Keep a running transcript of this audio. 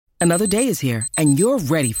Another day is here, and you're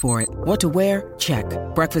ready for it. What to wear? Check.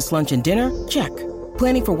 Breakfast, lunch, and dinner? Check.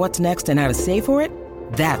 Planning for what's next and how to save for it?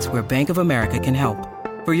 That's where Bank of America can help.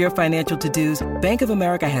 For your financial to-dos, Bank of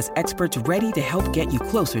America has experts ready to help get you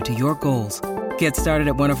closer to your goals. Get started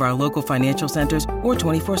at one of our local financial centers or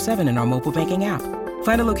 24/7 in our mobile banking app.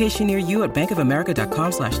 Find a location near you at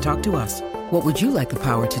bankofamerica.com/talktous. What would you like the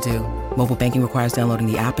power to do? Mobile banking requires downloading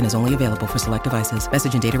the app and is only available for select devices.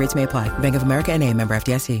 Message and data rates may apply. Bank of America N.A., member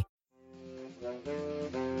FDIC.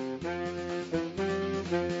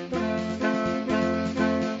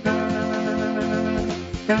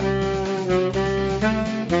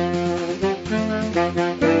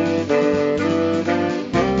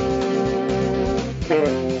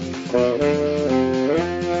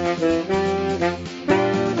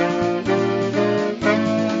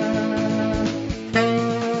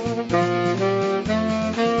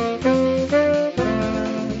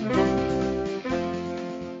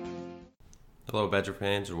 Hello, Badger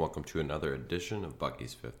fans, and welcome to another edition of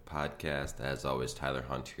Bucky's Fifth Podcast. As always, Tyler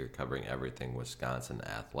Hunt here covering everything Wisconsin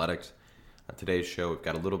athletics. On today's show, we've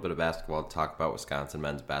got a little bit of basketball to talk about. Wisconsin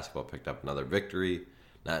men's basketball picked up another victory.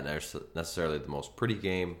 Not necessarily the most pretty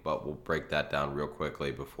game, but we'll break that down real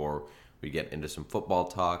quickly before we get into some football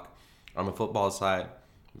talk. On the football side,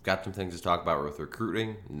 we've got some things to talk about with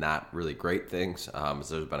recruiting. Not really great things, as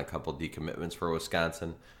there's been a couple decommitments for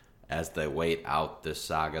Wisconsin as they wait out this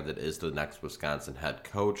saga that is the next Wisconsin head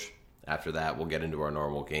coach. After that, we'll get into our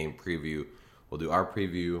normal game preview. We'll do our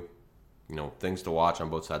preview, things to watch on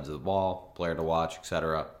both sides of the ball, player to watch,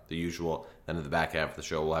 etc., the usual. Then in the back half of the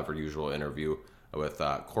show, we'll have our usual interview with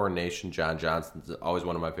Corn Nation. John Johnson's always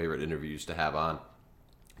one of my favorite interviews to have on.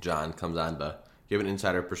 John comes on to give an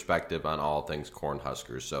insider perspective on all things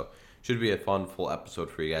Cornhuskers. So should be a fun, full episode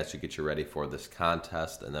for you guys to get you ready for this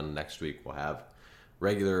contest. And then next week, we'll have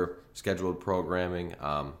regular scheduled programming,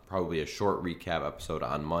 probably a short recap episode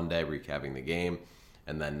on Monday, recapping the game.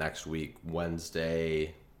 And then next week,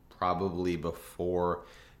 Wednesday, probably before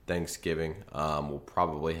Thanksgiving, we'll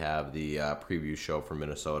probably have the preview show for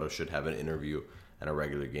Minnesota. Should have an interview and a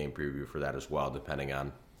regular game preview for that as well, depending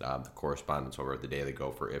on the correspondence over at the Daily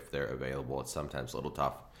Gopher if they're available. It's sometimes a little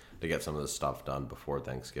tough to get some of this stuff done before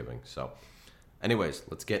Thanksgiving. So anyways,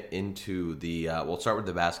 let's get into we'll start with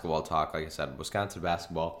the basketball talk. Like I said, Wisconsin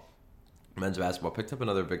basketball, men's basketball, picked up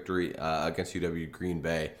another victory against UW Green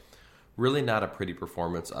Bay. Really not a pretty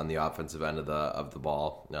performance on the offensive end of the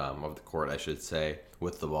ball, of the court, I should say,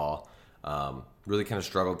 with the ball. Really kind of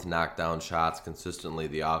struggled to knock down shots consistently.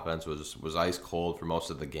 The offense was ice cold for most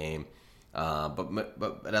of the game.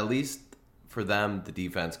 But at least for them, the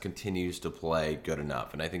defense continues to play good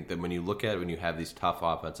enough. And I think that when you have these tough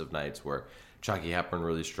offensive nights where Chucky Hepburn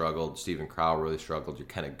really struggled, Stephen Crowell really struggled, your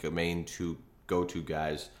kind of main two go-to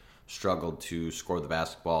guys struggled to score the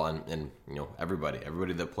basketball, and everybody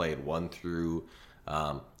that played 1 through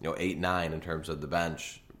 8, 9 in terms of the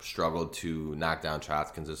bench struggled to knock down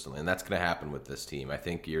shots consistently, and that's going to happen with this team. I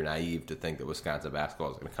think you're naive to think that Wisconsin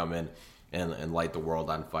basketball is going to come in and light the world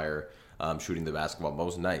on fire shooting the basketball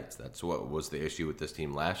most nights. That's what was the issue with this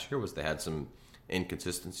team last year, was they had some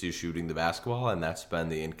inconsistency shooting the basketball, and that's been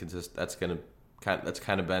that's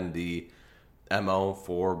kind of been the MO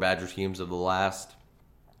for Badger teams of the last,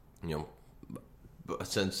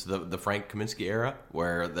 since the Frank Kaminsky era,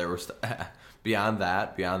 where there was beyond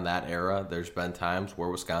that era, there's been times where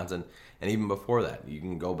Wisconsin, and even before that, you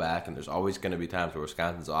can go back, and there's always going to be times where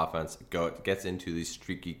Wisconsin's offense gets into these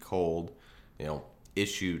streaky, cold,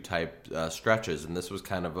 issue type stretches, and this was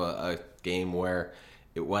kind of a game where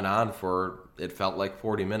it went on for, it felt like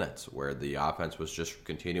 40 minutes, where the offense was just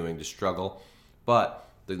continuing to struggle. But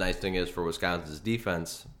the nice thing is for Wisconsin's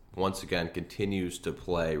defense, once again, continues to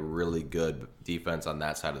play really good defense on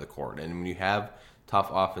that side of the court. And when you have tough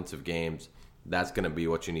offensive games, that's going to be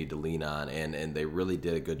what you need to lean on. And they really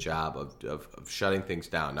did a good job of shutting things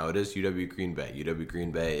down. Now, it is UW Green Bay. UW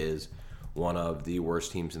Green Bay is one of the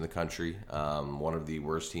worst teams in the country, one of the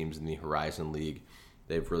worst teams in the Horizon League.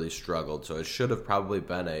 They've really struggled. So it should have probably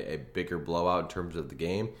been a bigger blowout in terms of the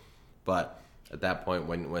game. But at that point,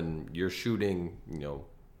 when you're shooting,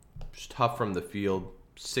 tough from the field,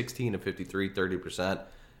 16 to 53, 30%,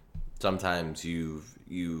 sometimes you've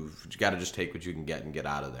got to just take what you can get and get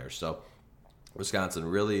out of there. So Wisconsin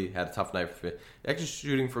really had a tough night. Actually,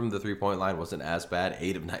 shooting from the three-point line wasn't as bad,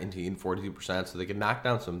 8 of 19, 42%, so they could knock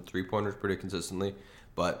down some three-pointers pretty consistently.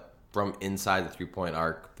 But from inside the three-point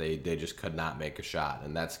arc, they just could not make a shot.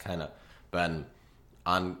 And that's kind of been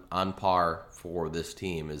on par for this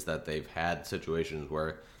team, is that they've had situations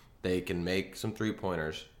where they can make some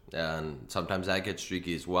three-pointers, and sometimes that gets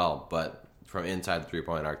streaky as well. But from inside the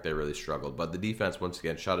three-point arc, they really struggled. But the defense, once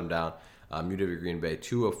again, shut them down. UW Green Bay,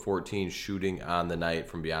 2 of 14 shooting on the night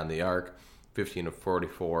from beyond the arc, 15 of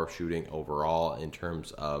 44 shooting overall in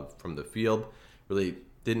terms of from the field. Really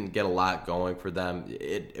didn't get a lot going for them.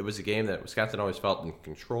 It was a game that Wisconsin always felt in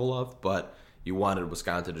control of, but you wanted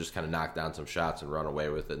Wisconsin to just kind of knock down some shots and run away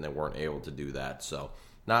with it, and they weren't able to do that. So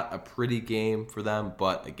not a pretty game for them,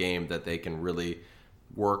 but a game that they can really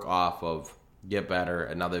work off of, get better,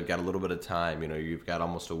 and now they've got a little bit of time. You've got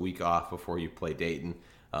almost a week off before you play Dayton,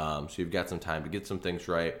 so you've got some time to get some things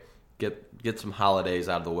right, get some holidays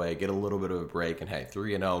out of the way, get a little bit of a break, and hey,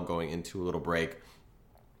 3-0 going into a little break.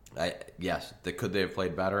 Yes, could they have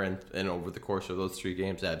played better and over the course of those 3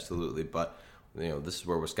 games? Absolutely, but this is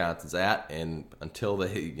where Wisconsin's at, and until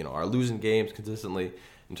they are losing games consistently,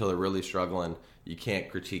 until they're really struggling, you can't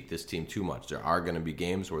critique this team too much. There are going to be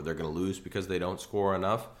games where they're going to lose because they don't score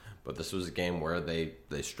enough, but this was a game where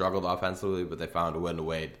they struggled offensively, but they found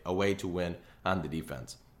a way to win on the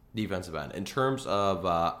defensive end. In terms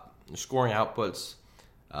of scoring outputs,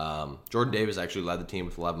 Jordan Davis actually led the team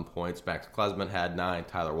with 11 points. Max Klesman had 9.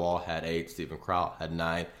 Tyler Wall had 8. Stephen Kraut had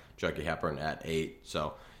 9. Jackie Hepburn at 8.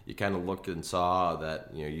 So you kind of looked and saw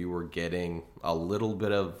that you were getting a little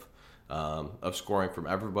bit of scoring from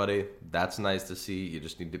everybody. That's nice to see. You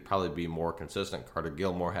just need to probably be more consistent. Carter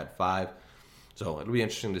Gilmore had 5. So it'll be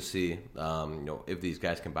interesting to see if these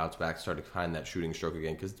guys can bounce back, start to find that shooting stroke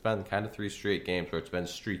again, because it's been kind of 3 straight games where it's been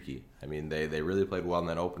streaky. I mean, they really played well in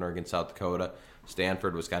that opener against South Dakota.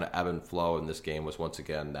 Stanford was kind of ebb and flow, and this game was once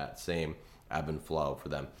again that same ebb and flow for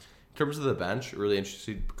them. In terms of the bench, really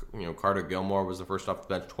interesting. Carter Gilmore was the first off the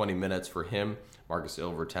bench, 20 minutes for him. Marcus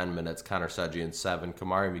Ilver, 10 minutes. Connor Sedgian, 7.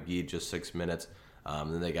 Kamari McGee, just 6 minutes.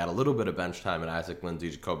 Then they got a little bit of bench time in Isaac Lindsey,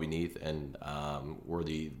 Jacoby Neath, and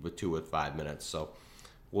Worthy with 2 with 5 minutes. So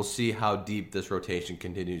we'll see how deep this rotation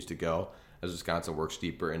continues to go as Wisconsin works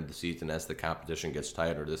deeper into the season as the competition gets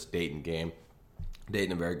tighter. This Dayton game.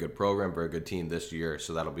 Dayton, a very good program, very good team this year,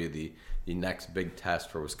 so that'll be the next big test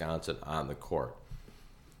for Wisconsin on the court.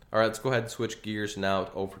 All right, let's go ahead and switch gears now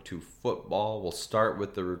over to football. We'll start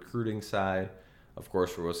with the recruiting side. Of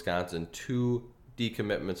course, for Wisconsin, 2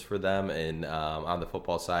 decommitments for them, and on the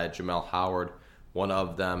football side, Jamel Howard, one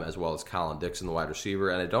of them, as well as Colin Dixon, the wide receiver.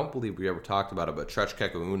 And I don't believe we ever talked about it, but Trech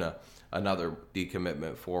Kekauna, another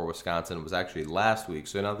decommitment for Wisconsin, was actually last week.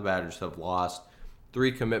 So now the Badgers have lost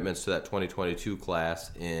 3 commitments to that 2022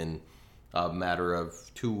 class in a matter of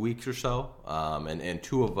 2 weeks or so, and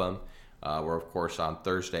 2 of them were, of course, on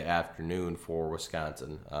Thursday afternoon for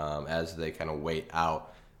Wisconsin as they kind of wait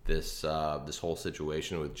out this whole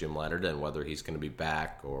situation with Jim Leonhard and whether he's going to be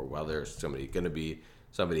back or whether it's going to be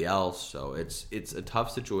somebody else. So it's a tough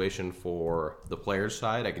situation for the players'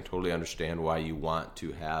 side. I can totally understand why you want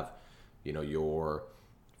to have your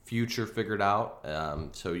future figured out.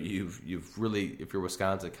 So you've really, if you're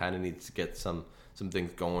Wisconsin, kind of needs to get some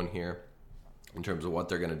things going here in terms of what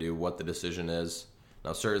they're going to do, what the decision is.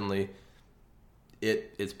 Now, certainly,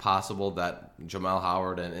 it's possible that Jamel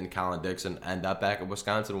Howard and Colin Dixon end up back at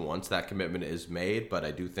Wisconsin once that commitment is made. But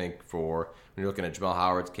I do think when you're looking at Jamel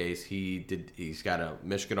Howard's case, he's got a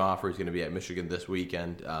Michigan offer. He's going to be at Michigan this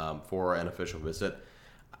weekend for an official visit.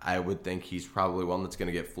 I would think he's probably one that's going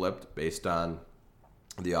to get flipped based on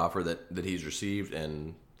the offer that he's received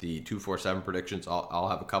and the 247 predictions. I'll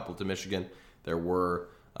have a couple to Michigan. There were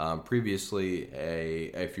previously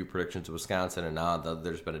a few predictions to Wisconsin, and now that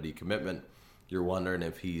there's been a decommitment, you're wondering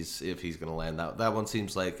if he's going to land. That one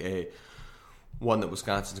seems like one that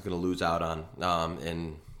Wisconsin's going to lose out on.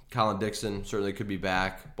 And Colin Dixon certainly could be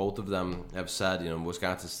back. Both of them have said,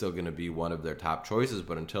 Wisconsin's still going to be one of their top choices,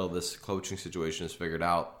 but until this coaching situation is figured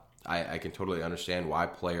out, I can totally understand why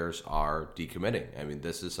players are decommitting. I mean,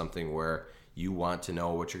 this is something where you want to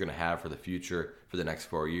know what you're going to have for the future for the next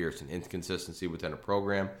 4 years. And inconsistency within a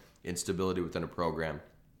program, instability within a program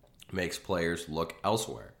makes players look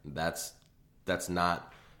elsewhere. That's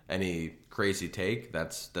not any crazy take.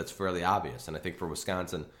 That's fairly obvious. And I think for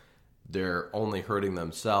Wisconsin, they're only hurting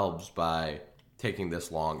themselves by taking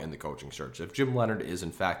this long in the coaching search. If Jim Leonhard is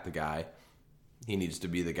in fact the guy, he needs to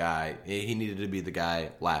be the guy. He needed to be the guy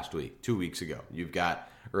last week, 2 weeks ago. You've got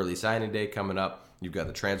early signing day coming up. You've got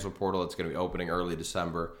the transfer portal that's going to be opening early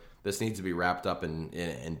December. This needs to be wrapped up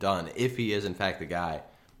and done if he is in fact the guy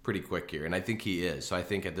pretty quick here. And I think he is. So I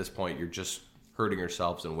think at this point you're just hurting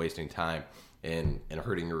yourselves and wasting time and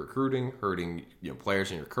hurting your recruiting, hurting players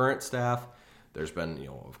in your current staff. There's been,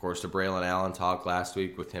 of course, the Braylon Allen talk last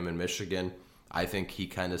week with him in Michigan. I think he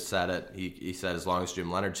kind of said it. He said as long as Jim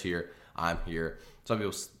Leonhard's here, I'm here. Some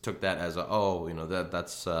people took that as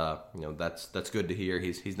that's good to hear.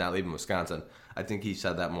 He's not leaving Wisconsin. I think he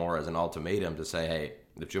said that more as an ultimatum to say, hey,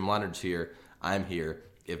 if Jim Leonhard's here, I'm here.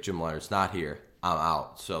 If Jim Leonhard's not here, I'm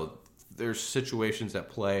out. So there's situations at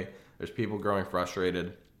play. There's people growing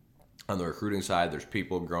frustrated on the recruiting side. There's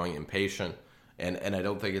people growing impatient. And I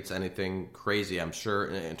don't think it's anything crazy. I'm sure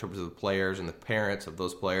in terms of the players and the parents of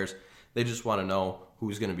those players, they just want to know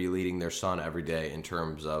who's going to be leading their son every day in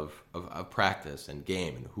terms of practice and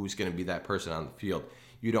game, and who's going to be that person on the field.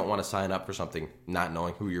 You don't want to sign up for something not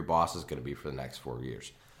knowing who your boss is going to be for the next 4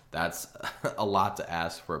 years. That's a lot to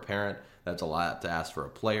ask for a parent. That's a lot to ask for a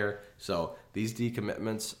player. So these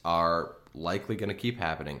decommitments are likely going to keep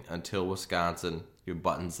happening until Wisconsin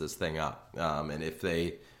buttons this thing up. And if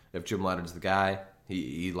Jim Leonhard's the guy,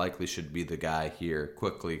 he likely should be the guy here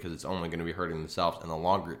quickly, because it's only going to be hurting themselves. And the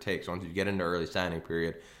longer it takes, once you get into early signing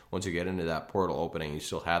period, once you get into that portal opening, you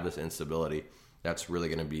still have this instability. That's really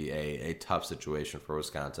going to be a tough situation for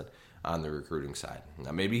Wisconsin on the recruiting side.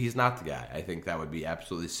 Now, maybe he's not the guy. I think that would be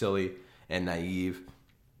absolutely silly and naive.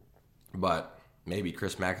 But maybe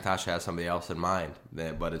Chris McIntosh has somebody else in mind.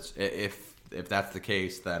 But if that's the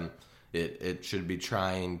case, then it should be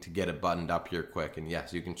trying to get it buttoned up here quick. And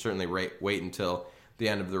yes, you can certainly wait until the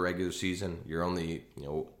end of the regular season. You're only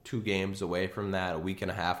 2 games away from that, a week and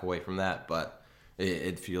a half away from that, but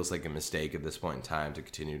it feels like a mistake at this point in time to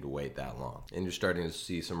continue to wait that long. And you're starting to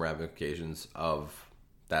see some ramifications of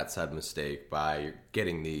that said mistake by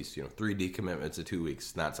getting these 3 decommitments in 2 weeks.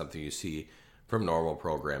 It's not something you see from normal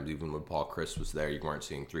programs. Even when Paul Chryst was there, you weren't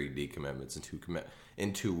seeing 3 decommitments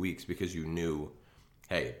in 2 weeks, because you knew,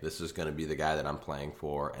 hey, this is going to be the guy that I'm playing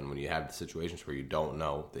for. And when you have the situations where you don't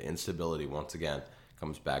know, the instability once again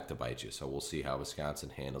comes back to bite you. So we'll see how Wisconsin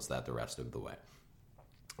handles that the rest of the way.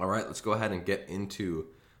 All right, let's go ahead and get into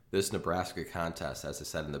this Nebraska contest. As I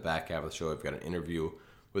said in the back half of the show, I've got an interview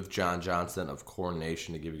with John Johnson of Corn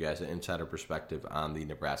Nation to give you guys an insider perspective on the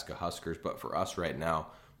Nebraska Huskers. But for us right now,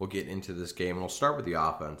 we'll get into this game, and we'll start with the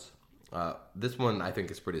offense. This one, I think,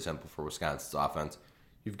 is pretty simple for Wisconsin's offense.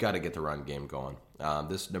 You've got to get the run game going.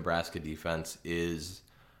 This Nebraska defense is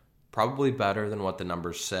probably better than what the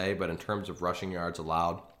numbers say, but in terms of rushing yards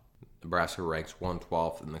allowed, Nebraska ranks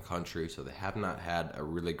 112th in the country, so they have not had a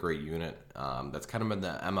really great unit. That's kind of been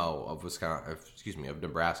the MO of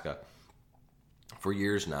Nebraska for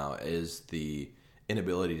years now, is the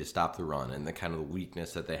inability to stop the run and the kind of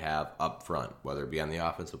weakness that they have up front, whether it be on the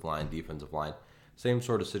offensive line, defensive line. Same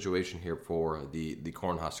sort of situation here for the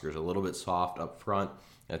Cornhuskers, a little bit soft up front.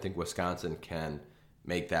 And I think Wisconsin can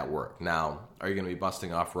make that work. Now, are you going to be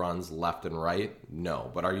busting off runs left and right?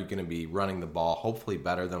 No. But are you going to be running the ball hopefully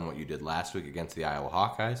better than what you did last week against the Iowa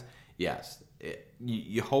Hawkeyes? Yes.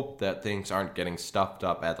 You hope that things aren't getting stuffed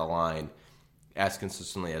up at the line as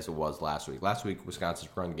consistently as it was last week. Last week, Wisconsin's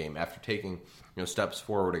run game, after taking steps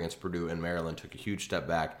forward against Purdue and Maryland, took a huge step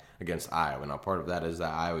back against Iowa. Now, part of that is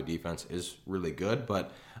that Iowa defense is really good,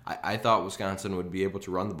 but I thought Wisconsin would be able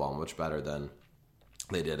to run the ball much better than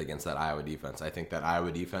they did against that Iowa defense. I think that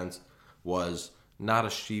Iowa defense was not a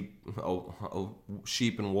sheep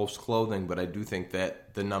in wolf's clothing, but I do think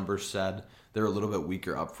that the numbers said they're a little bit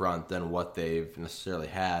weaker up front than what they've necessarily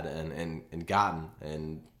had and gotten.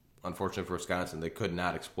 And unfortunately for Wisconsin, they could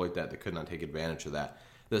not exploit that. They could not take advantage of that.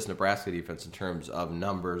 This Nebraska defense, in terms of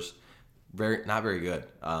numbers, not very good.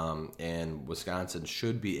 And Wisconsin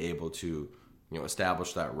should be able to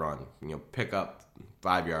establish that run, pick up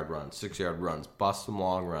 5-yard runs, 6-yard runs, bust some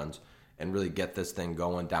long runs, and really get this thing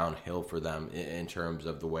going downhill for them in terms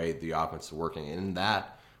of the way the offense is working. And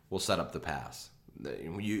that will set up the pass.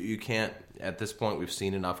 You can't, at this point, we've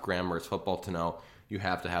seen enough Graham Mertz football to know you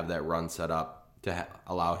have to have that run set up to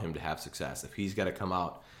allow him to have success. If he's got to come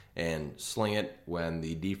out and sling it when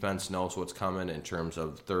the defense knows what's coming in terms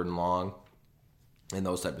of 3rd and long in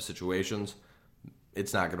those type of situations,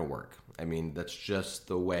 it's not going to work. I mean, that's just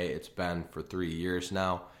the way it's been for 3 years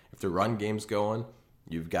now. If the run game's going,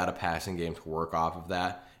 you've got a passing game to work off of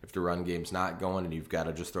that. If the run game's not going and you've got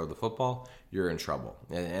to just throw the football, you're in trouble.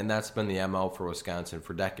 And that's been the MO for Wisconsin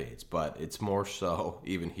for decades. But it's more so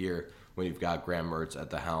even here when you've got Graham Mertz at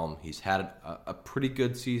the helm. He's had a pretty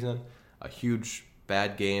good season, a huge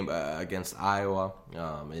bad game against Iowa,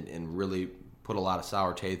 and really put a lot of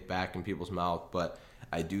sour taste back in people's mouth. But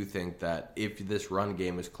I do think that if this run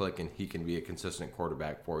game is clicking, he can be a consistent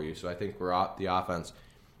quarterback for you. So I think we're the offense,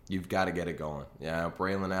 you've got to get it going. Yeah,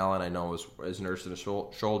 Braylon Allen, I know, is nursing a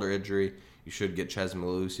shoulder injury. You should get Ches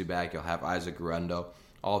Malusi back. You'll have Isaac Guerendo.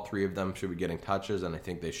 All 3 of them should be getting touches, and I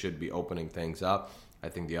think they should be opening things up. I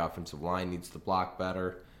think the offensive line needs to block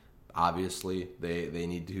better. Obviously, they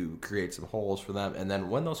need to create some holes for them. And then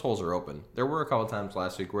when those holes are open, there were a couple times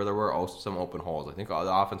last week where there were also some open holes. I think the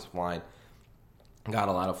offensive line got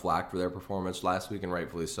a lot of flack for their performance last week, and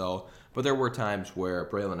rightfully so. But there were times where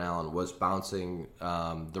Braylon Allen was bouncing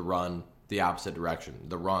the run the opposite direction,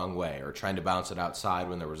 the wrong way, or trying to bounce it outside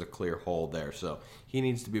when there was a clear hole there. So he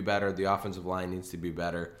needs to be better. The offensive line needs to be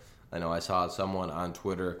better. I know I saw someone on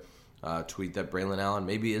Twitter tweet that Braylon Allen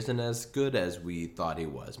maybe isn't as good as we thought he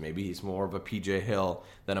was. Maybe he's more of a P.J. Hill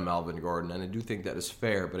than a Melvin Gordon, and I do think that is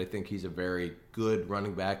fair, but I think he's a very good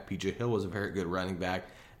running back. P.J. Hill was a very good running back,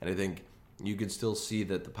 and I think you can still see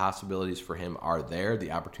that the possibilities for him are there.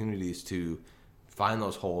 The opportunities to find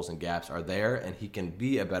those holes and gaps are there, and he can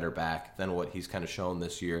be a better back than what he's kind of shown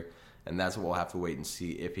this year, and that's what we'll have to wait and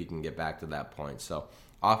see if he can get back to that point. So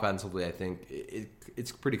offensively, I think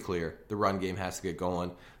it's pretty clear. The run game has to get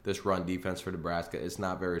going. This run defense for Nebraska is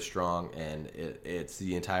not very strong, and it's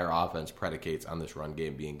the entire offense predicates on this run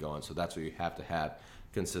game being going. So that's what you have to have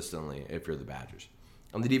consistently if you're the Badgers.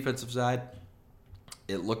 On the defensive side,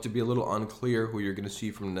 it looked to be a little unclear who you're going to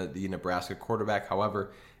see from the Nebraska quarterback.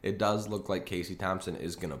 However, it does look like Casey Thompson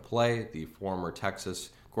is going to play. The former Texas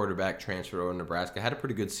quarterback transferred over to Nebraska. Had a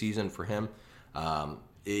pretty good season for him.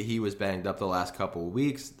 He was banged up the last couple of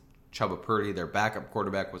weeks. Chubba Purdy, their backup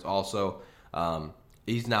quarterback, was also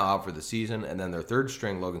he's now out for the season. And then their third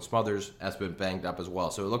string, Logan Smothers, has been banged up as well.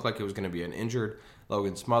 So it looked like it was going to be an injured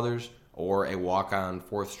Logan Smothers or a walk-on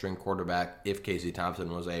fourth string quarterback if Casey Thompson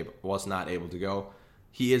was not able to go.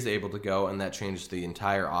 He is able to go, and that changes the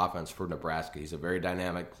entire offense for Nebraska. He's a very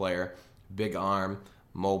dynamic player, big arm,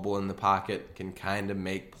 mobile in the pocket, can kind of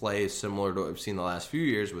make plays similar to what we've seen the last few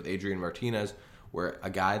years with Adrian Martinez, where a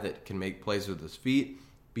guy that can make plays with his feet,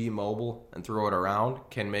 be mobile, and throw it around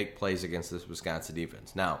can make plays against this Wisconsin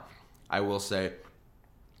defense. Now, I will say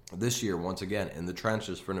this year, once again, in the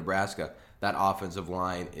trenches for Nebraska, that offensive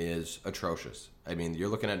line is atrocious. I mean, you're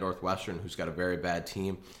looking at Northwestern, who's got a very bad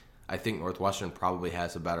team. I think Northwestern probably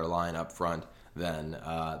has a better line up front than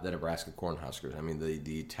the Nebraska Cornhuskers. I mean,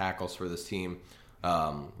 the tackles for this team,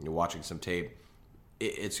 you're watching some tape,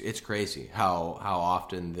 it's crazy how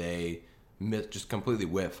often they just completely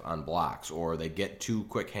whiff on blocks, or they get two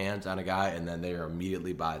quick hands on a guy and then they are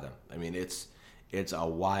immediately by them. I mean, it's a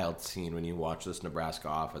wild scene when you watch this Nebraska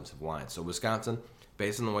offensive line. So Wisconsin,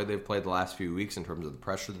 based on the way they've played the last few weeks in terms of the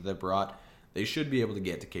pressure that they brought, they should be able to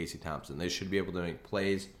get to Casey Thompson. They should be able to make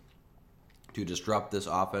plays to disrupt this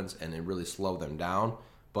offense and then really slow them down.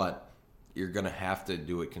 But you're going to have to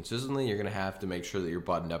do it consistently. You're going to have to make sure that you're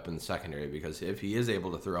buttoned up in the secondary, because if he is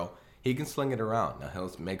able to throw, he can sling it around. Now,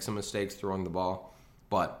 he'll make some mistakes throwing the ball,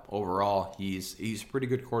 but overall, he's a pretty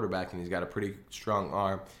good quarterback, and he's got a pretty strong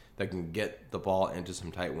arm that can get the ball into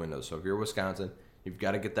some tight windows. So if you're Wisconsin, you've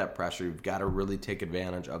got to get that pressure. You've got to really take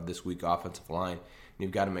advantage of this weak offensive line. And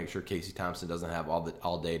you've got to make sure Casey Thompson doesn't have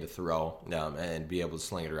all day to throw and be able to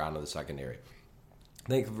sling it around to the secondary. I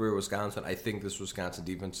think for Wisconsin, I think this Wisconsin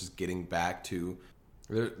defense is getting back to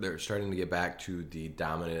they're starting to get back to the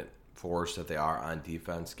dominant force that they are on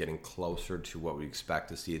defense, getting closer to what we expect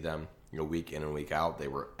to see them, week in and week out. They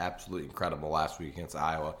were absolutely incredible last week against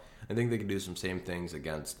Iowa. I think they can do some same things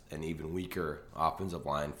against an even weaker offensive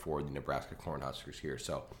line for the Nebraska Cornhuskers here.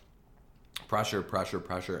 So pressure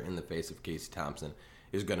in the face of Casey Thompson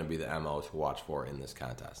is going to be the MO to watch for in this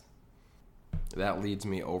contest. That leads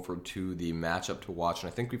me over to the matchup to watch,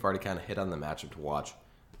 and I think we've already kind of hit on the matchup to watch.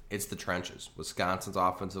 It's the trenches. Wisconsin's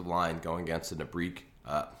offensive line going against a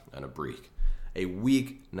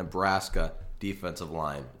weak Nebraska defensive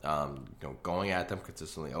line, going at them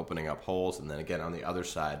consistently, opening up holes, and then again on the other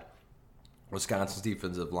side, Wisconsin's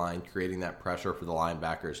defensive line creating that pressure for the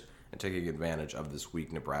linebackers and taking advantage of this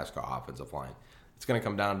weak Nebraska offensive line. It's going to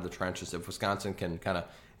come down to the trenches. If Wisconsin can kind of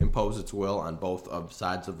impose its will on both of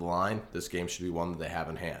sides of the line, this game should be one that they have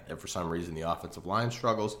in hand. If for some reason the offensive line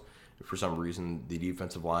struggles, if for some reason the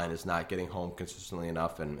defensive line is not getting home consistently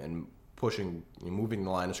enough and pushing, moving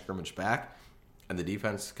the line of scrimmage back, and the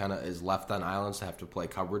defense kind of is left on islands to have to play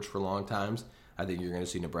coverage for long times, I think you're going to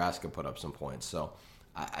see Nebraska put up some points. So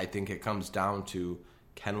I think it comes down to,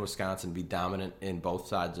 can Wisconsin be dominant in both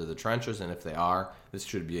sides of the trenches? And if they are, this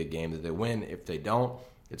should be a game that they win. If they don't,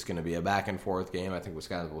 it's going to be a back-and-forth game. I think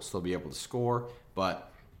Wisconsin will still be able to score,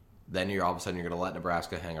 but then all of a sudden you're going to let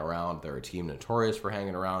Nebraska hang around. They're a team notorious for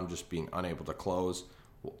hanging around, just being unable to close.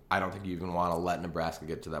 I don't think you even want to let Nebraska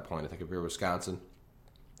get to that point. I think if you're Wisconsin,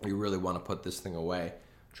 you really want to put this thing away,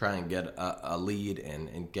 try and get a lead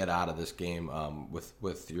and get out of this game with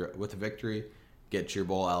a victory, get your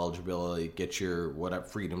bowl eligibility, get your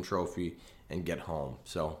Freedom Trophy, and get home.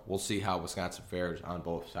 So we'll see how Wisconsin fares on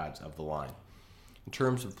both sides of the line. In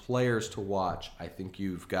terms of players to watch, I think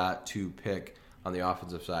you've got to pick on the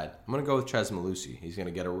offensive side. I'm going to go with Chez Mellusi. He's going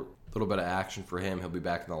to get a little bit of action for him. He'll be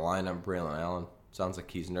back in the lineup. Braylon Allen sounds like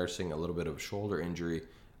he's nursing a little bit of a shoulder injury.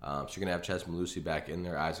 So you're going to have Chez Mellusi back in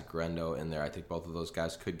there, Isaac Guerendo in there. I think both of those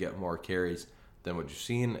guys could get more carries than what you've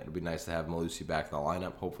seen. It'd be nice to have Mellusi back in the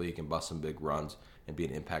lineup. Hopefully he can bust some big runs and be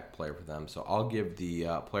an impact player for them. So I'll give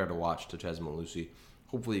the player to watch to Chez Mellusi.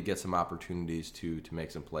 Hopefully he gets some opportunities to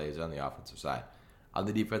make some plays on the offensive side. On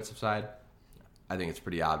the defensive side, I think it's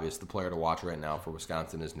pretty obvious. The player to watch right now for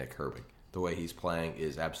Wisconsin is Nick Herbig. The way he's playing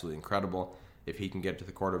is absolutely incredible. If he can get to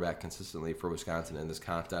the quarterback consistently for Wisconsin in this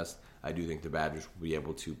contest, I do think the Badgers will be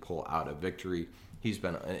able to pull out a victory. He's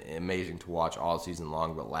been amazing to watch all season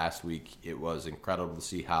long, but last week it was incredible to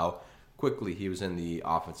see how quickly he was in the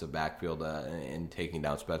offensive backfield and taking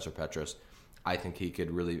down Spencer Petras. I think he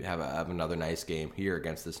could really have another nice game here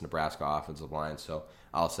against this Nebraska offensive line, so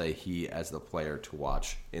I'll say he as the player to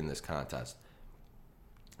watch in this contest.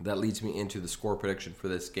 That leads me into the score prediction for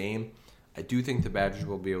this game. I do think the Badgers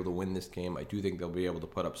will be able to win this game. I do think they'll be able to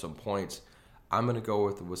put up some points. I'm going to go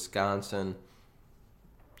with Wisconsin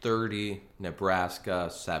 30, Nebraska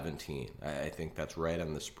 17. I think that's right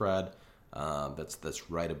on the spread. That's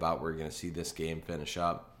right about where you're going to see this game finish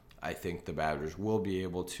up. I think the Badgers will be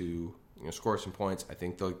able to score some points. I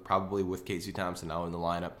think they'll probably, with Casey Thompson now in the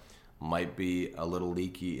lineup, might be a little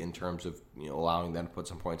leaky in terms of allowing them to put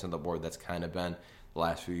some points on the board. That's kind of been the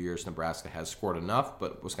last few years. Nebraska has scored enough,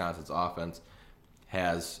 but Wisconsin's offense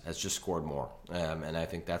has just scored more. And I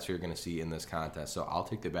think that's what you're going to see in this contest. So I'll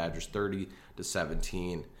take the Badgers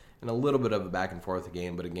 30-17 in a little bit of a back-and-forth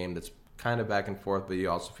game, but a game that's kind of back and forth, but you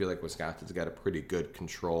also feel like Wisconsin's got a pretty good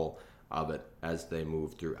control of it as they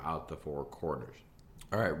move throughout the four quarters.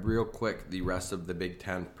 All right, real quick, the rest of the Big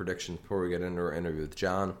Ten predictions before we get into our interview with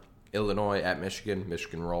John. Illinois at Michigan.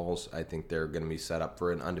 Michigan rolls. I think they're going to be set up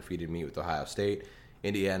for an undefeated meet with Ohio State.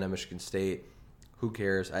 Indiana, Michigan State. Who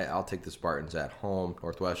cares? I'll take the Spartans at home.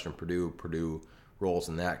 Northwestern, Purdue. Purdue rolls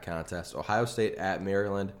in that contest. Ohio State at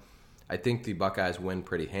Maryland. I think the Buckeyes win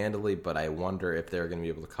pretty handily, but I wonder if they're going to be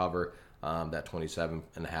able to cover that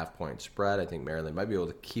 27.5 point spread. I think Maryland might be able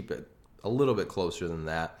to keep it a little bit closer than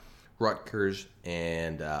that. Rutgers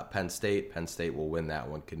and Penn State. Penn State will win that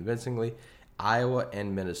one convincingly. Iowa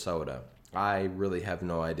and Minnesota. I really have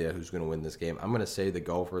no idea who's going to win this game. I'm going to say the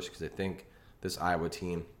Gophers because I think this Iowa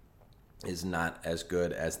team is not as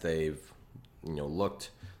good as they've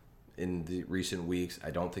looked in the recent weeks.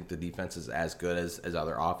 I don't think the defense is as good as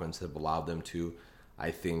other offenses have allowed them to.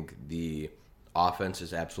 I think the offense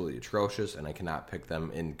is absolutely atrocious, and I cannot pick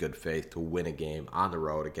them in good faith to win a game on the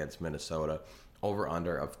road against Minnesota.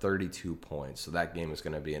 Over-under of 32 points. So that game is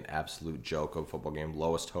going to be an absolute joke of a football game.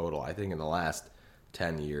 Lowest total, I think, in the last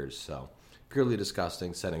 10 years. So purely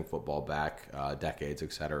disgusting, setting football back decades,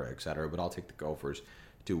 et cetera, et cetera. But I'll take the Gophers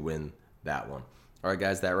to win that one. All right,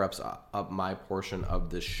 guys, that wraps up my portion of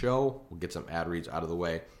this show. We'll get some ad reads out of the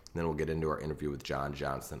way, and then we'll get into our interview with John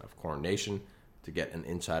Johnston of Corn Nation to get an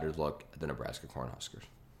insider's look at the Nebraska Cornhuskers.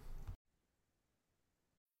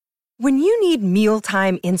 When you need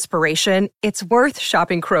mealtime inspiration, it's worth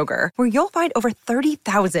shopping Kroger, where you'll find over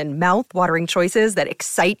 30,000 mouth-watering choices that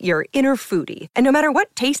excite your inner foodie. And no matter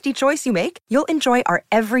what tasty choice you make, you'll enjoy our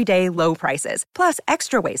everyday low prices, plus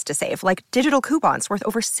extra ways to save, like digital coupons worth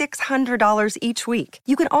over $600 each week.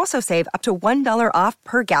 You can also save up to $1 off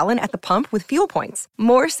per gallon at the pump with fuel points.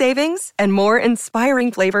 More savings and more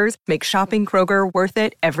inspiring flavors make shopping Kroger worth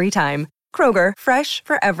it every time. Kroger, fresh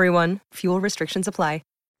for everyone. Fuel restrictions apply.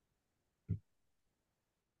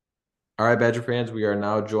 All right, Badger fans, we are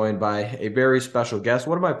now joined by a very special guest.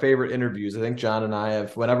 One of my favorite interviews. I think John and I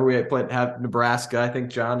have, whenever we have Nebraska, I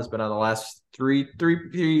think John has been on the last three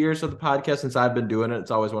years of the podcast since I've been doing it.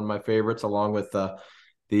 It's always one of my favorites, along with the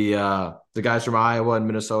guys from Iowa and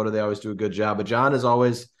Minnesota. They always do a good job. But John is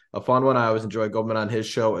always a fun one. I always enjoy going on his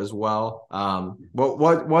show as well.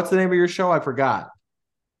 What's the name of your show? I forgot.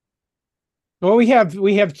 Well, we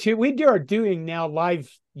have two. We are doing now live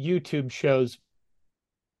YouTube shows.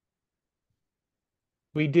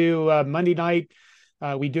 We do Monday night.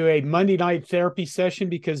 We do a Monday night therapy session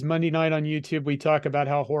because Monday night on YouTube, we talk about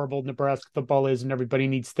how horrible Nebraska football is and everybody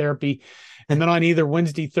needs therapy. And then on either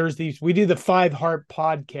Wednesday, Thursdays, we do the 5 Heart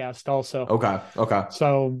podcast also. Okay.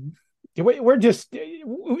 So we're just,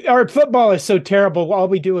 our football is so terrible. All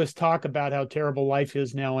we do is talk about how terrible life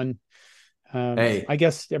is now. And hey, I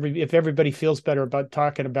guess if everybody feels better about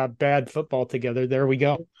talking about bad football together, there we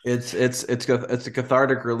go. It's a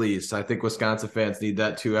cathartic release. I think Wisconsin fans need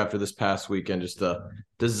that too after this past weekend. Just a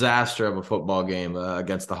disaster of a football game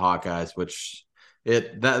against the Hawkeyes, which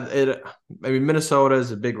Minnesota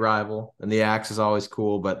is a big rival, and the Axe is always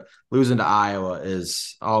cool, but losing to Iowa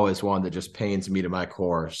is always one that just pains me to my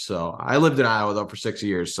core. So I lived in Iowa though for 6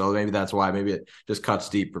 years, so maybe that's why. Maybe it just cuts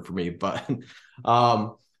deeper for me. But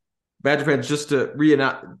Badger fans, just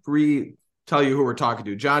to tell you who we're talking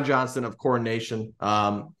to, John Johnston of Corn Nation,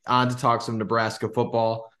 on to talk some Nebraska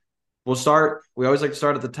football. We always like to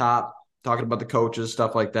start at the top, talking about the coaches,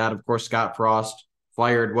 stuff like that. Of course, Scott Frost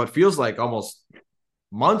fired what feels like almost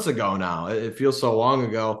months ago now. It feels so long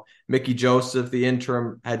ago. Mickey Joseph, the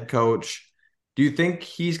interim head coach. Do you think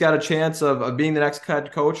he's got a chance of being the next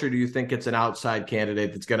head coach, or do you think it's an outside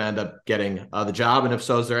candidate that's going to end up getting the job? And if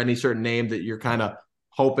so, is there any certain name that you're kind of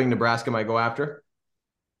hoping Nebraska might go after?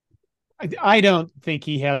 I don't think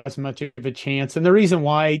he has much of a chance. And the reason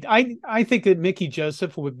why, I think that Mickey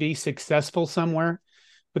Joseph would be successful somewhere.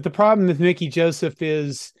 But the problem with Mickey Joseph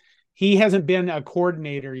is he hasn't been a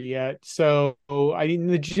coordinator yet. So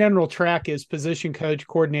the general track is position coach,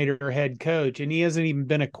 coordinator, or head coach. And he hasn't even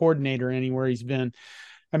been a coordinator anywhere he's been.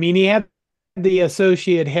 I mean, he had the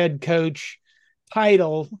associate head coach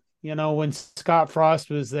title, when Scott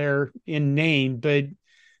Frost was there in name. But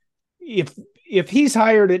if he's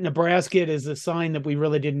hired at Nebraska, it is a sign that we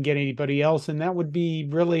really didn't get anybody else, and that would be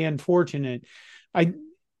really unfortunate.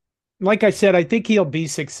 Like I said, I think he'll be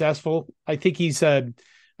successful. I think he's a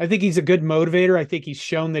good motivator. I think he's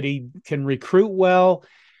shown that he can recruit well,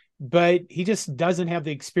 but he just doesn't have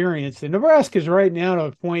the experience. And Nebraska's right now to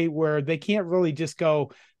a point where they can't really just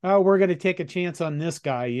go, "Oh, we're going to take a chance on this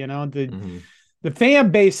guy." The fan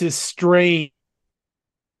base is strained.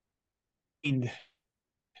 We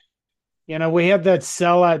have that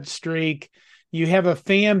sellout streak. You have a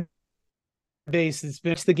fan base that's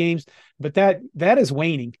missed the games, but that is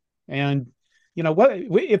waning. And what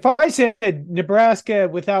if I said Nebraska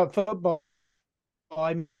without football?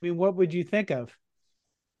 I mean, what would you think of?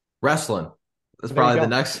 Wrestling. That's probably the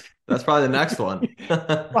next. That's probably the next one.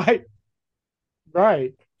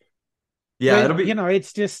 Right. Yeah, but, it'll be.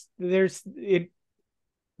 It's just the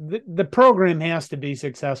program has to be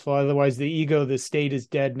successful. Otherwise, the ego of the state is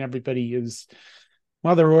dead, and everybody is.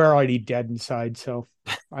 Well, they're already dead inside. So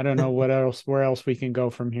I don't know where else we can go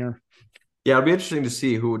from here. Yeah, it'll be interesting to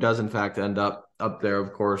see who does in fact end up there.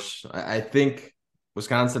 Of course, I think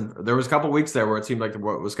Wisconsin. There was a couple of weeks there where it seemed like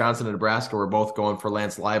Wisconsin and Nebraska were both going for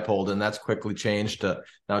Lance Leipold, and that's quickly changed to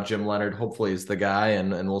now Jim Leonhard. Hopefully, is the guy,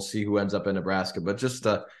 and we'll see who ends up in Nebraska. But just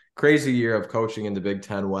a crazy year of coaching in the Big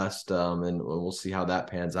Ten West, and we'll see how that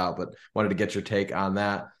pans out. But wanted to get your take on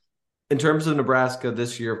that. In terms of Nebraska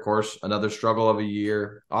this year, of course, another struggle of a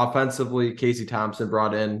year. Offensively, Casey Thompson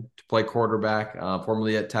brought in to play quarterback,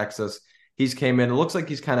 formerly at Texas. He's came in. It looks like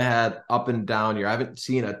he's kind of had up and down year.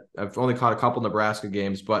 I've only caught a couple Nebraska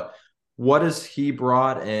games, but what has he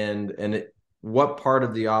brought, and what part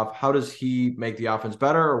of how does he make the offense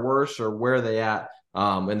better or worse, or where are they at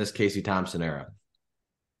in this Casey Thompson era?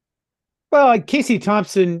 Well, Casey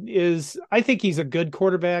Thompson I think he's a good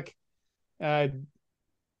quarterback.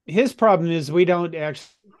 His problem is we don't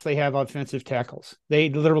actually have offensive tackles. They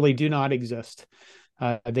literally do not exist.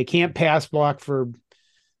 They can't pass block for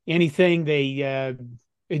anything. They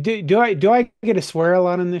do I get to swear a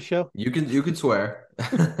lot on this show? You can swear.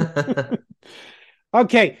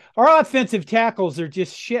 Okay, our offensive tackles are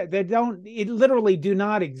just shit. It literally do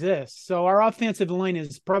not exist. So our offensive line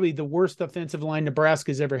is probably the worst offensive line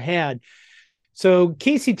Nebraska's ever had. So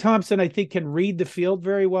Casey Thompson, I think, can read the field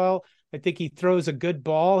very well. I think he throws a good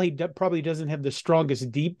ball. He probably doesn't have the strongest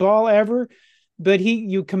deep ball ever, but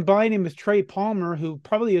you combine him with Trey Palmer, who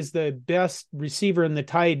probably is the best receiver in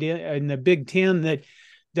the Big Ten that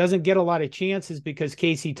doesn't get a lot of chances because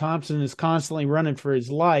Casey Thompson is constantly running for his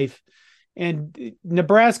life. And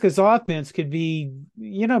Nebraska's offense could be,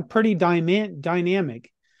 pretty dynamic,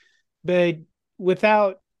 but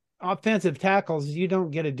without offensive tackles, you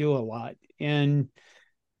don't get to do a lot. And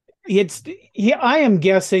I am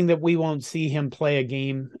guessing that we won't see him play a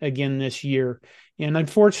game again this year. And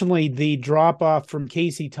unfortunately, the drop off from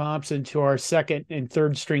Casey Thompson to our second and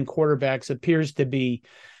third string quarterbacks appears to be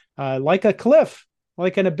like a cliff,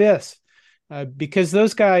 like an abyss, because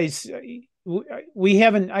those guys,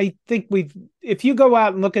 if you go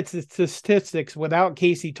out and look at the statistics without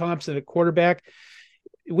Casey Thompson at quarterback,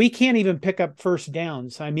 we can't even pick up first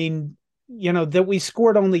downs. I mean, that we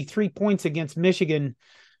scored only 3 points against Michigan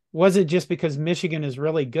wasn't just because Michigan is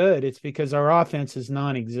really good. It's because our offense is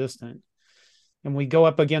non-existent. And we go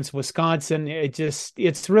up against Wisconsin.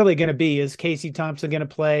 It's really going to be, is Casey Thompson going to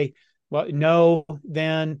play? Well, no,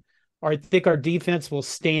 then I think our defense will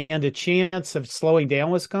stand a chance of slowing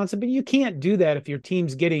down Wisconsin, but you can't do that if your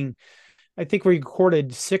team's getting I think we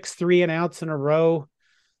recorded 6 3-and-outs in a row,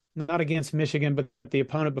 not against Michigan, but the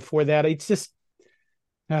opponent before that. It's just,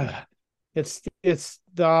 it's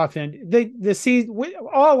the offense. The season,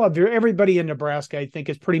 everybody in Nebraska, I think,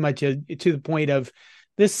 is pretty much to the point of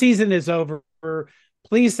this season is over.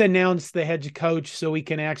 Please announce the head coach so we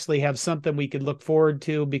can actually have something we can look forward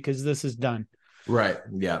to, because this is done. Right.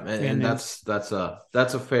 Yeah. And that's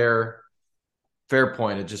a fair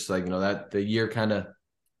point. It's just like, that the year kind of,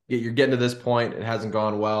 you're getting to this point. It hasn't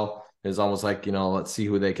gone well. It's almost like, let's see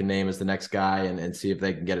who they can name as the next guy and see if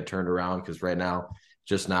they can get it turned around. Because right now,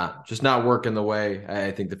 just not working the way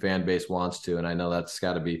I think the fan base wants to. And I know that's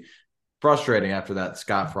got to be frustrating after that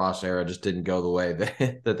Scott Frost era just didn't go the way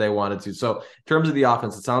that they wanted to. So in terms of the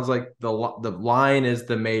offense, it sounds like the line is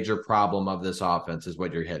the major problem of this offense, is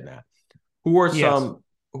what you're hitting at. Who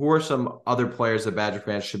are some other players that Badger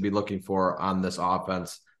fans should be looking for on this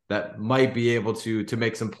offense that might be able to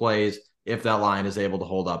make some plays if that line is able to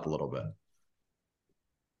hold up a little bit?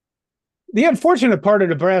 The unfortunate part of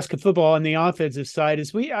Nebraska football on the offensive side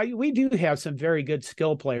is we do have some very good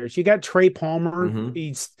skill players. You got Trey Palmer. Mm-hmm.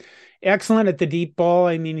 He's excellent at the deep ball.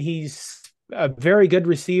 I mean, he's a very good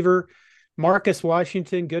receiver. Marcus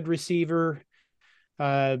Washington, good receiver.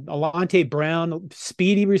 Alante Brown,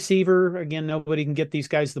 speedy receiver. Again, nobody can get these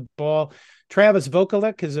guys the ball. Travis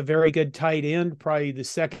Vokalek is a very good tight end, probably the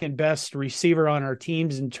second best receiver on our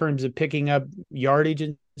teams in terms of picking up yardage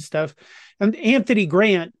and stuff. And Anthony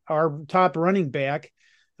Grant, our top running back,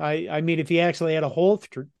 I mean, if he actually had a hole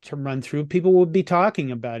to run through, people would be talking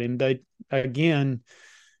about him. But again,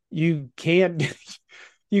 you can't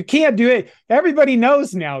do it. Everybody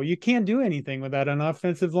knows now you can't do anything without an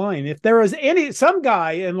offensive line. If there was some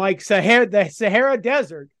guy in like the Sahara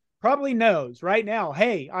Desert probably knows right now,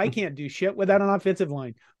 hey, I can't do shit without an offensive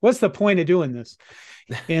line. What's the point of doing this?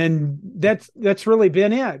 And that's really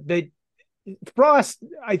been it. But Frost,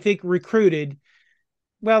 I think, recruited.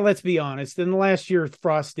 Well, let's be honest. In the last year,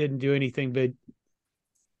 Frost didn't do anything, but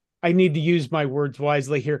I need to use my words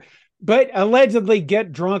wisely here. But allegedly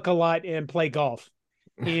get drunk a lot and play golf.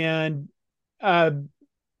 And,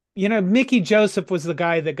 Mickey Joseph was the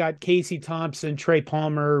guy that got Casey Thompson, Trey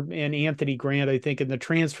Palmer, and Anthony Grant, I think, in the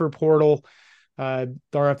transfer portal. Our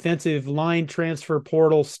offensive line transfer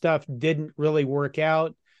portal stuff didn't really work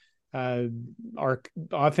out. Our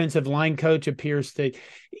offensive line coach appears to...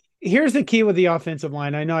 Here's the key with the offensive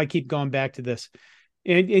line. I know I keep going back to this.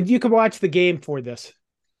 And you can watch the game for this.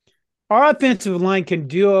 Our offensive line can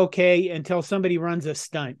do okay until somebody runs a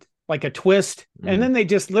stunt, like a twist, and then they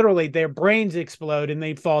just literally, their brains explode and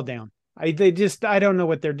they fall down. I don't know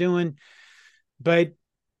what they're doing, but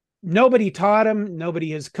nobody taught them.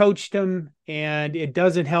 Nobody has coached them. And it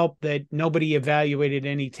doesn't help that nobody evaluated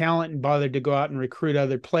any talent and bothered to go out and recruit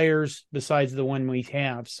other players besides the one we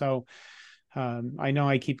have. So I know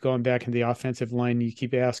I keep going back in the offensive line. You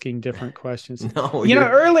keep asking different questions.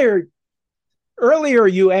 Earlier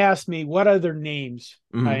you asked me what other names,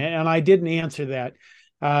 and I didn't answer that.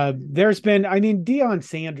 There's been, Deion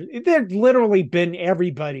Sanders, there's literally been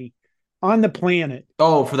everybody on the planet.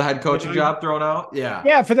 Oh, for the head coaching job thrown out? Yeah.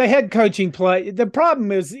 Yeah, for the head coaching play. The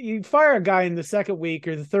problem is you fire a guy in the second week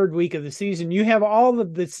or the third week of the season, you have all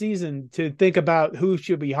of the season to think about who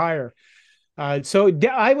should be hired. So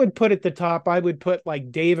I would put at the top, I would put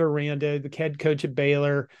like Dave Aranda, the head coach at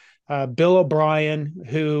Baylor, Bill O'Brien,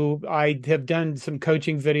 who I have done some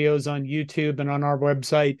coaching videos on YouTube and on our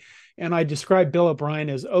website. And I describe Bill O'Brien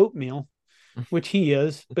as oatmeal, which he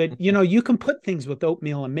is. But, you can put things with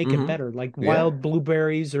oatmeal and make it better, like wild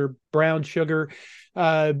blueberries or brown sugar.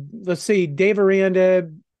 Let's see, Dave Aranda,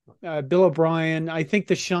 Bill O'Brien. I think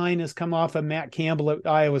the shine has come off of Matt Campbell at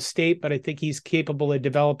Iowa State, but I think he's capable of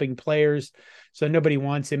developing players. So nobody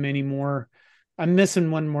wants him anymore. I'm missing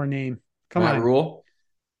one more name. Come on. Matt Rule?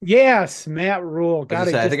 Yes, Matt Rule. I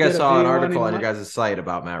think I saw an article on your guys' site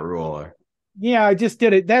about Matt Rule. Yeah, I just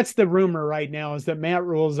did it. That's the rumor right now, is that Matt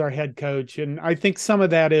Rule is our head coach. And I think some of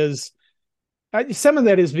that is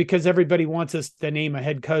because everybody wants us to name a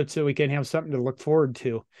head coach so we can have something to look forward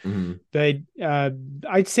to. Mm-hmm. But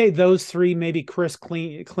I'd say those three, maybe Chris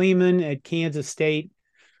Kleeman at Kansas State.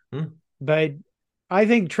 But I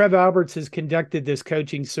think Trev Alberts has conducted this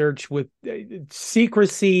coaching search with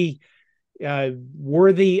secrecy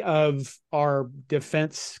worthy of our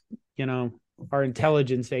defense, our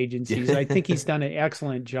intelligence agencies. I think he's done an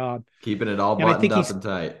excellent job. Keeping it all buttoned up and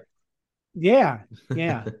tight. Yeah.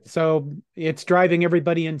 So it's driving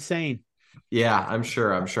everybody insane. Yeah, I'm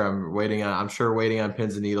sure. I'm waiting on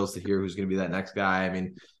pins and needles to hear who's going to be that next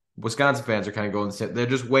guy. Wisconsin fans are kind of going the same. They're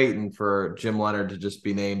just waiting for Jim Leonhard to just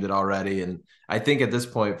be named it already. And I think at this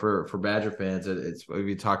point for Badger fans, it's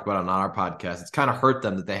we talked about it on our podcast. It's kind of hurt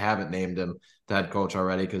them that they haven't named him the head coach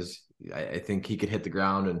already, because I think he could hit the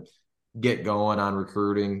ground and get going on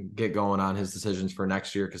recruiting, get going on his decisions for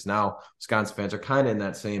next year. Because now Wisconsin fans are kind of in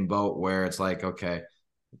that same boat where it's like, okay,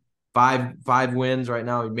 five wins right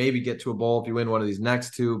now. You maybe get to a bowl if you win one of these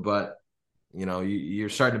next two, but you're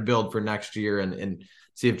starting to build for next year and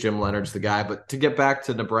see if Jim Leonhard's the guy. But to get back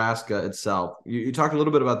to Nebraska itself, you talked a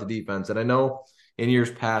little bit about the defense, and I know in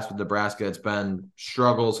years past with Nebraska, it's been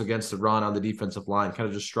struggles against the run on the defensive line, kind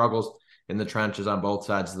of just struggles in the trenches on both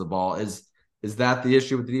sides of the ball. Is that the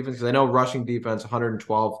issue with the defense? Because I know rushing defense,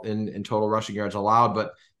 112 in total rushing yards allowed,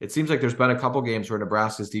 but it seems like there's been a couple games where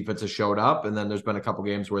Nebraska's defense has showed up, and then there's been a couple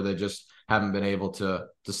games where they just haven't been able to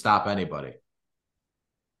stop anybody.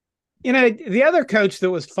 The other coach that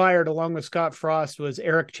was fired along with Scott Frost was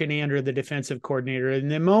Eric Chinander, the defensive coordinator. And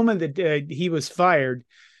the moment that he was fired,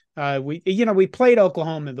 we played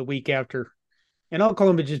Oklahoma the week after, and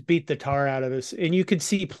Oklahoma just beat the tar out of us. And you could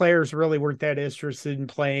see players really weren't that interested in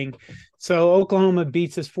playing. So Oklahoma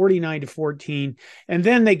beats us 49-14, and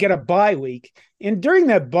then they get a bye week. And during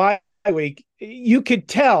that bye week, you could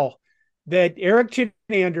tell that Eric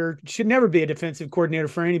Chinander should never be a defensive coordinator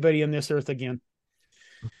for anybody on this earth again.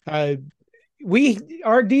 Our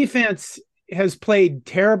defense has played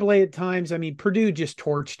terribly at times. I mean, Purdue just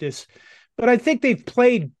torched us, but I think they've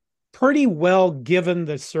played pretty well given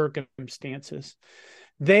the circumstances.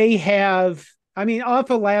 They have,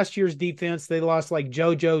 off of last year's defense, they lost like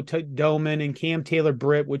JoJo Doman and Cam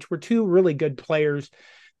Taylor-Britt, which were two really good players,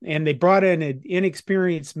 and they brought in an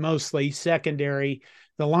inexperienced, mostly secondary.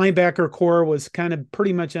 The linebacker core was kind of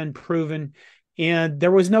pretty much unproven. And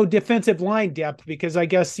there was no defensive line depth because I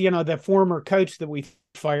guess, the former coach that we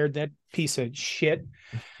fired, that piece of shit,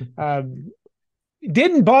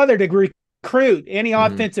 didn't bother to recruit any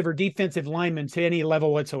offensive or defensive linemen to any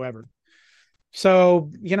level whatsoever. So,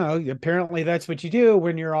 apparently that's what you do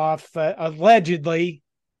when you're off allegedly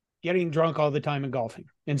getting drunk all the time and golfing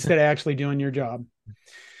instead of actually doing your job.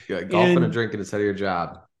 Yeah, golfing and drinking instead of your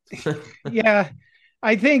job. Yeah,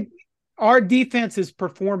 I think our defense has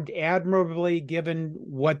performed admirably given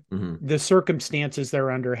what the circumstances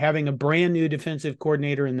they're under. Having a brand new defensive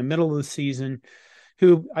coordinator in the middle of the season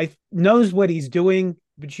who knows what he's doing,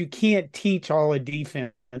 but you can't teach all of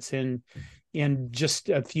defense in just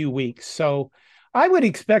a few weeks. So I would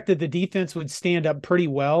expect that the defense would stand up pretty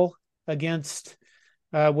well against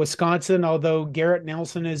Wisconsin, although Garrett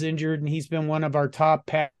Nelson is injured and he's been one of our top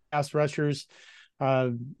pass rushers.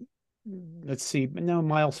 Let's see. No,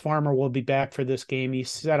 Miles Farmer will be back for this game. He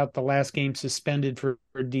set up the last game suspended for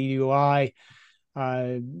DUI.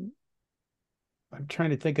 I'm trying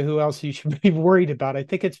to think of who else you should be worried about. I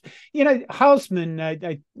think it's,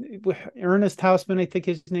 Hausman, Ernest Hausman, I think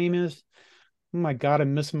his name is. Oh my God,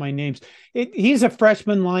 I'm missing my names. He's a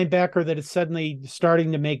freshman linebacker that is suddenly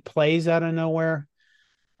starting to make plays out of nowhere.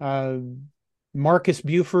 Marcus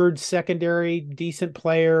Buford, secondary, decent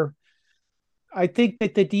player. I think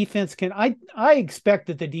that the defense I expect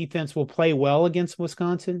that the defense will play well against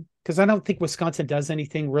Wisconsin because I don't think Wisconsin does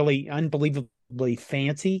anything really unbelievably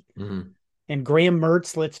fancy. And Graham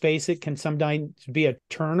Mertz, let's face it, can sometimes be a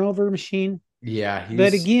turnover machine. Yeah.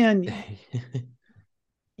 But again,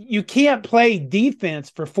 you can't play defense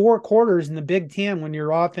for 4 quarters in the Big Ten when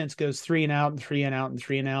your offense goes 3 and out and 3 and out and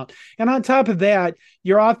 3 and out. And on top of that,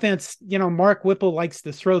 your offense, Mark Whipple likes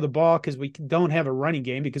to throw the ball because we don't have a running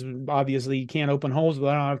game because obviously you can't open holes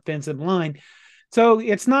with an offensive line. So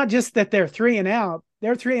it's not just that they're 3 and out,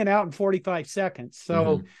 they're 3 and out in 45 seconds.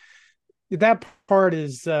 So that part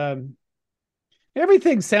is,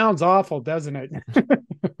 everything sounds awful, doesn't it?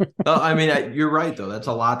 You're right, though. That's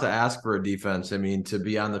a lot to ask for a defense. To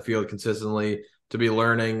be on the field consistently, to be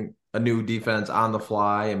learning a new defense on the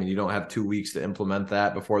fly. You don't have 2 weeks to implement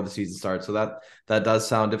that before the season starts. So that does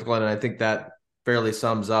sound difficult. And I think that fairly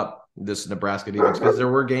sums up this Nebraska defense because there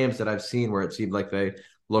were games that I've seen where it seemed like they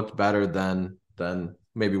looked better than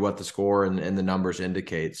maybe what the score and the numbers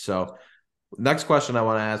indicate. So next question I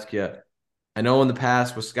want to ask you. I know in the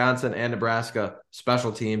past, Wisconsin and Nebraska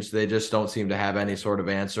special teams, they just don't seem to have any sort of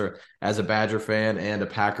answer. As a Badger fan and a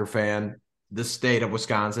Packer fan, the state of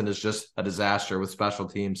Wisconsin is just a disaster with special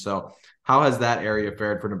teams. So how has that area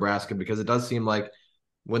fared for Nebraska? Because it does seem like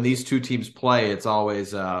when these two teams play, it's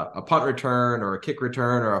always a punt return or a kick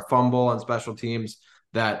return or a fumble on special teams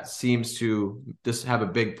that seems to just have a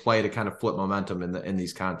big play to kind of flip momentum in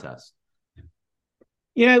these contests.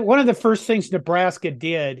 One of the first things Nebraska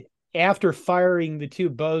did after firing the two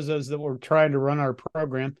bozos that were trying to run our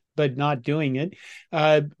program, but not doing it,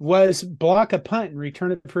 was block a punt and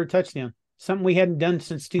return it for a touchdown, something we hadn't done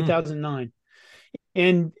since 2009.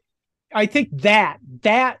 And I think that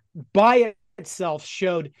by itself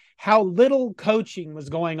showed how little coaching was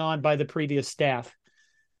going on by the previous staff.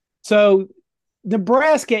 So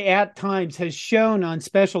Nebraska at times has shown on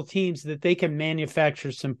special teams that they can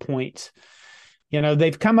manufacture some points.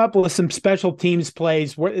 They've come up with some special teams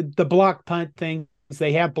plays where the block punt things,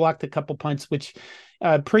 they have blocked a couple punts, which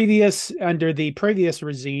under the previous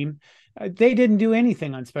regime, they didn't do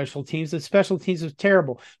anything on special teams. The special teams was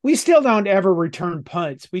terrible. We still don't ever return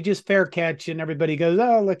punts. We just fair catch and everybody goes,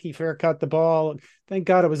 oh, look, he fair caught the ball. Thank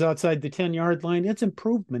God it was outside the 10-yard line. It's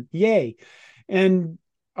improvement. Yay. And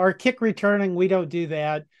our kick returning, we don't do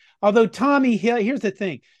that. Although Tommy Hill, here's the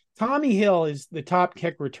thing. Tommy Hill is the top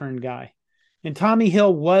kick return guy. And Tommy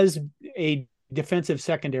Hill was a defensive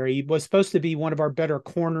secondary. He was supposed to be one of our better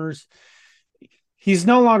corners. He's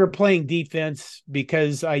no longer playing defense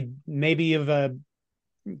because maybe of a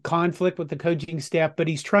conflict with the coaching staff, but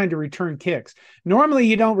he's trying to return kicks. Normally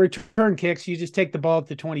you don't return kicks. You just take the ball at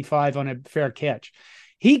the 25 on a fair catch.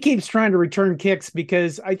 He keeps trying to return kicks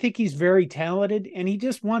because I think he's very talented and he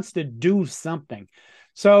just wants to do something.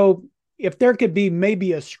 So if there could be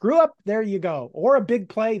maybe a screw up, there you go. Or a big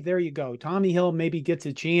play, there you go. Tommy Hill maybe gets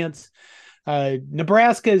a chance.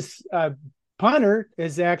 Nebraska's punter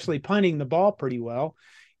is actually punting the ball pretty well.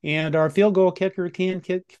 And our field goal kicker can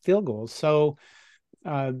kick field goals. So,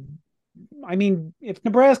 if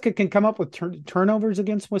Nebraska can come up with turnovers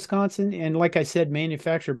against Wisconsin and, like I said,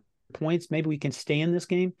 manufacture points, maybe we can stay in this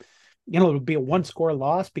game. It'll be a 1-score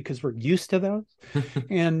loss because we're used to those.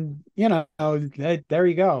 And, there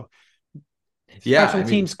you go. Yeah, special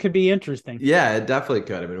teams could be interesting. Yeah, it definitely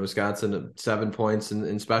could. Wisconsin 7 points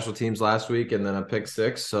in special teams last week and then a pick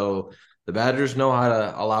 6. So the Badgers know how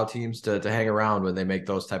to allow teams to hang around when they make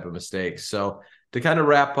those type of mistakes. So to kind of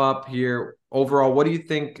wrap up here, overall, what do you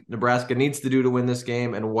think Nebraska needs to do to win this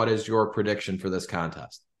game, and what is your prediction for this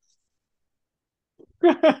contest?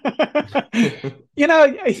 I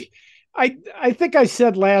think I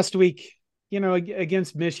said last week,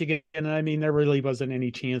 against Michigan, there really wasn't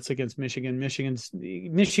any chance against Michigan.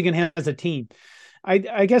 Michigan has a team.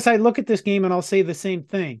 I guess I look at this game and I'll say the same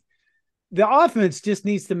thing. The offense just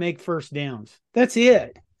needs to make first downs. That's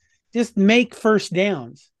it. Just make first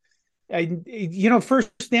downs.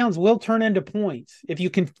 First downs will turn into points if you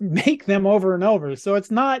can make them over and over. So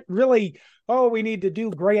it's not really, we need to do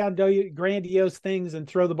grandiose things and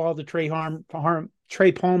throw the ball to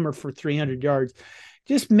Trey Palmer for 300 yards.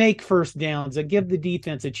 Just make first downs and give the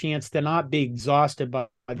defense a chance to not be exhausted by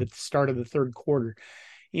the start of the third quarter.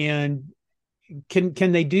 And can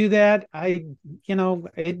they do that?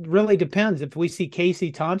 It really depends. If we see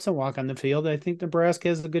Casey Thompson walk on the field, I think Nebraska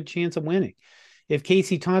has a good chance of winning. If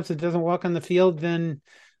Casey Thompson doesn't walk on the field, then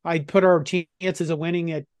I'd put our chances of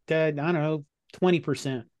winning at,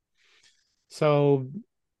 20%. So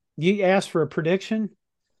you asked for a prediction?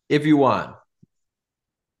 If you want.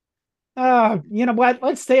 You know what?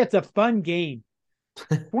 Let's say it's a fun game.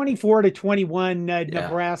 24-21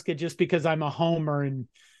 Nebraska, just because I'm a homer and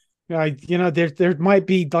there might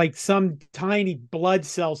be like some tiny blood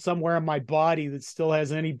cell somewhere in my body that still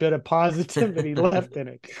has any bit of positivity left in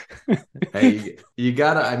it. Hey, you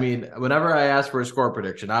gotta, whenever I ask for a score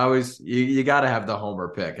prediction, I always, you gotta have the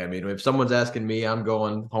homer pick. If someone's asking me, I'm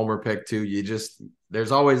going homer pick too.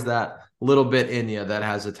 There's always that little bit in you that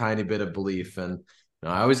has a tiny bit of belief. And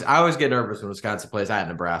I always get nervous when Wisconsin plays at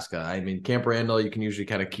Nebraska. Camp Randall, you can usually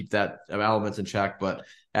kind of keep that elements in check, but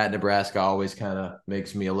at Nebraska always kind of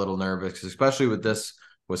makes me a little nervous, especially with this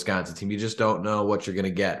Wisconsin team. You just don't know what you're going to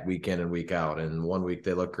get week in and week out. And 1 week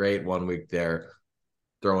they look great. 1 week they're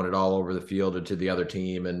throwing it all over the field or to the other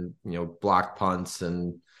team and, blocked punts.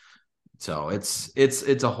 And so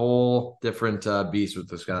it's a whole different beast with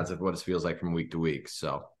Wisconsin, what it feels like from week to week.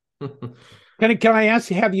 So can I ask,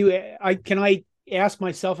 can I ask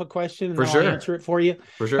myself a question and I'll answer it for you?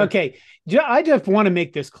 For sure. Okay. I just want to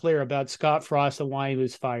make this clear about Scott Frost and why he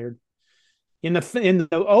was fired. In the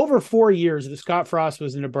over 4 years that Scott Frost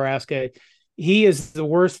was in Nebraska, he is the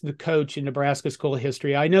worst coach in Nebraska school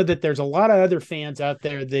history. I know that there's a lot of other fans out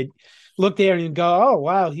there that look there and go, oh,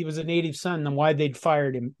 wow, he was a native son, and why they'd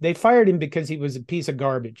fired him. They fired him because he was a piece of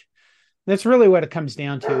garbage. That's really what it comes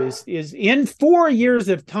down to is in 4 years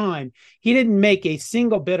of time, he didn't make a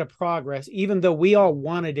single bit of progress, even though we all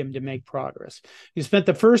wanted him to make progress. He spent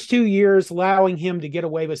the first 2 years allowing him to get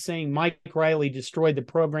away with saying Mike Riley destroyed the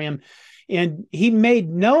program, and he made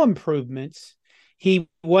no improvements. He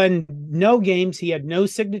won no games. He had no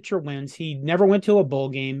signature wins. He never went to a bowl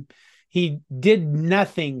game. He did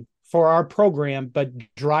nothing for our program but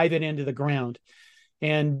drive it into the ground.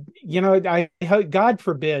 And, I God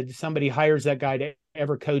forbid somebody hires that guy to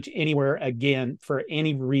ever coach anywhere again for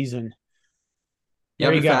any reason. Yeah,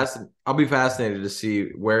 I'll be fascinated to see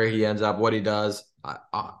where he ends up, what he does,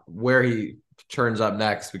 where he turns up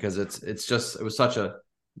next, because it was such a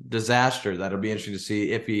disaster that it'll be interesting to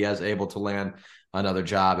see if he is able to land another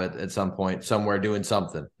job at some point somewhere doing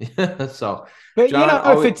something. So, but John,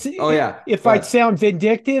 if I sound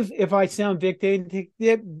vindictive,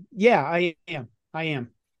 yeah, I am.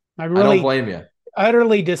 I'm really, I don't blame you.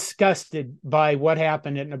 Utterly disgusted by what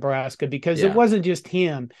happened at Nebraska, because it wasn't just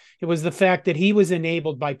him. It was the fact that he was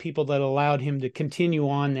enabled by people that allowed him to continue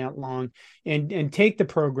on that long and take the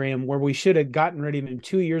program where we should have gotten rid of him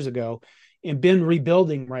 2 years ago and been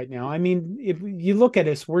rebuilding right now. I mean, if you look at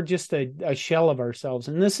us, we're just a shell of ourselves.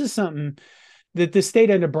 And this is something that the state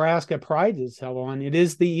of Nebraska prides itself on. It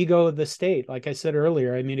is the ego of the state. Like I said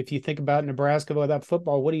earlier, I mean, if you think about Nebraska without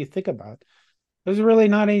football, what do you think about? There's really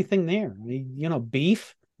not anything there.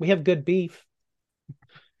 Beef. We have good beef.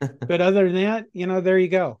 But other than that, there you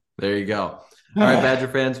go. There you go. All right, Badger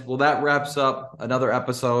fans. Well, that wraps up another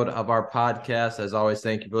episode of our podcast. As always,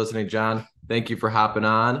 thank you for listening, John. Thank you for hopping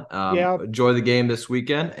on. Enjoy the game this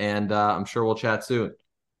weekend, and I'm sure we'll chat soon.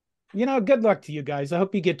 Good luck to you guys. I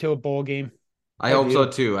hope you get to a bowl game. I hope so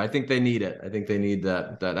too. I think they need it. I think they need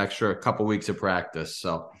that extra couple weeks of practice.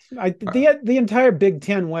 So the entire Big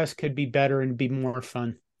Ten West could be better and be more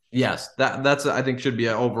fun. Yes, that's I think should be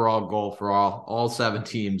an overall goal for all 7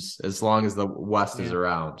 teams, as long as the West is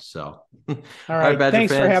around. So, all right,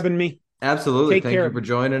 thanks for having me. Absolutely, thank you for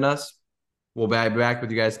joining us. We'll be back with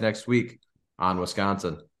you guys next week on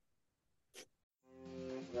Wisconsin.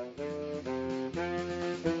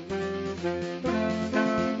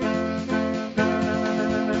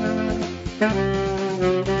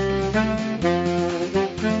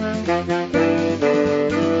 Thank you.